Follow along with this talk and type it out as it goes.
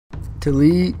To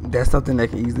lead, that's something that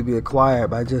can easily be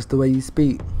acquired by just the way you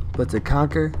speak. But to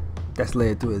conquer, that's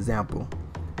led through example.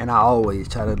 And I always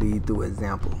try to lead through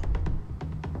example.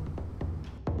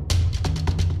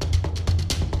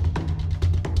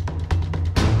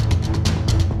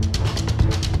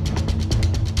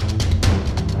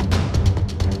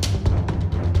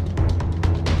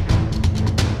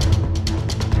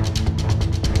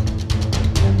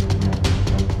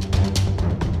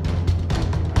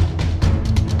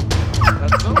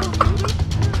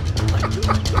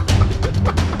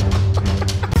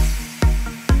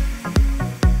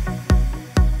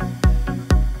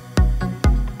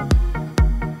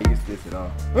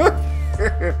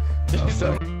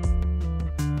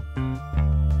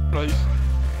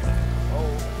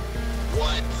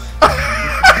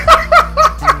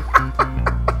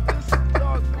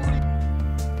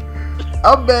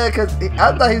 I'm mad because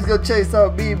I thought he was gonna chase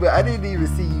on me, but I didn't even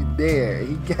see you there.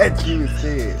 He got you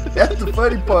instead. That's the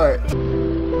funny part.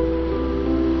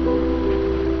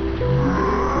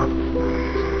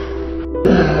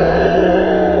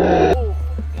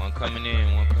 One coming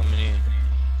in, one coming in.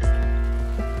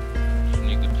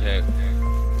 Sneak attack.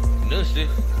 Nussed it.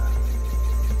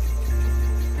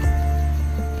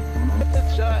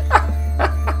 Shot.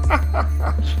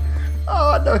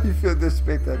 Oh, I know you feel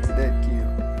disrespect after that kill.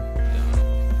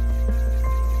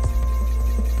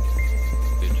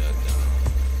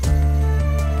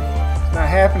 It's not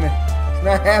happening. It's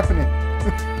not happening.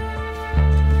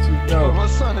 What you know? My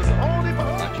son is only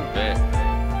behind. Not too bad.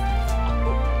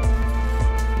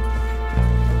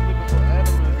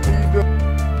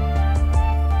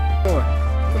 What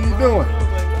are you doing?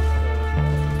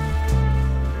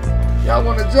 Y'all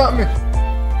want to jump me?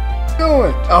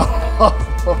 Doing?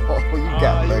 Oh, you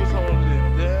got lucky.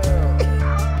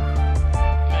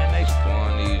 Man, they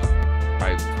spawn these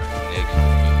right next to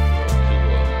me.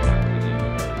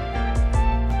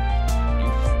 You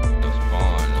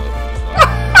spawn up.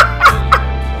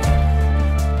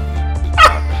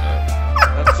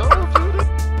 I told you.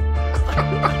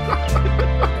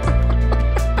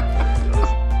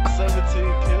 17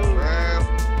 kills.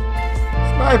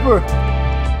 Sniper.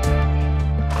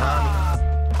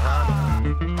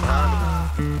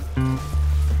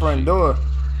 Front door.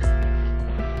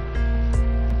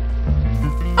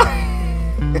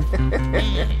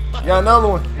 Got another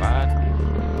one.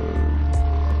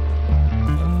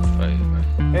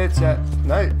 Headshot.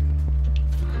 Nice.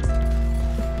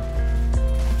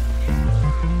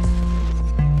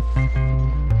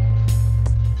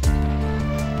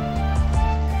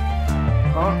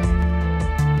 Huh?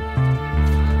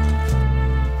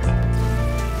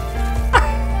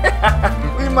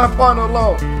 Leave my partner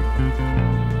alone.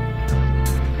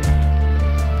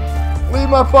 Leave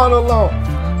my partner alone.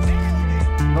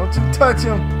 Don't you touch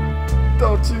him.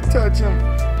 Don't you touch him.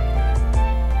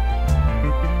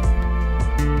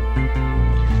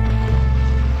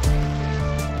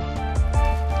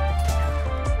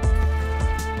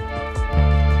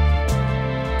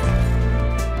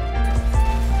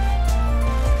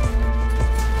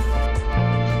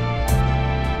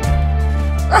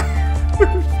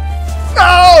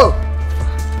 No!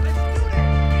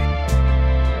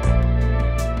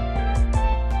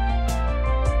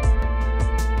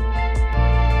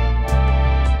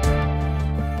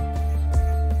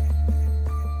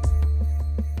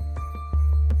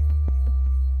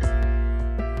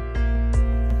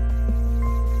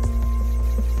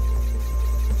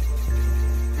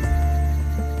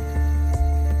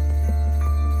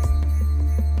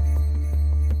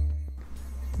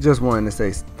 Just wanted to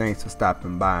say thanks for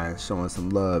stopping by and showing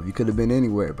some love. You could have been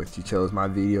anywhere, but you chose my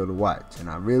video to watch, and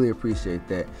I really appreciate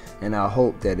that, and I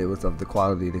hope that it was of the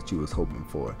quality that you was hoping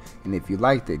for. And if you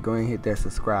liked it, go ahead and hit that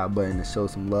subscribe button to show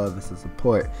some love and some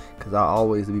support, because I'll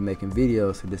always be making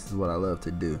videos, so this is what I love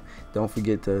to do. Don't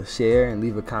forget to share and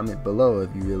leave a comment below if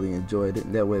you really enjoyed it,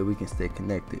 and that way we can stay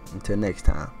connected. Until next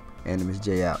time,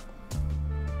 AniMusJ out.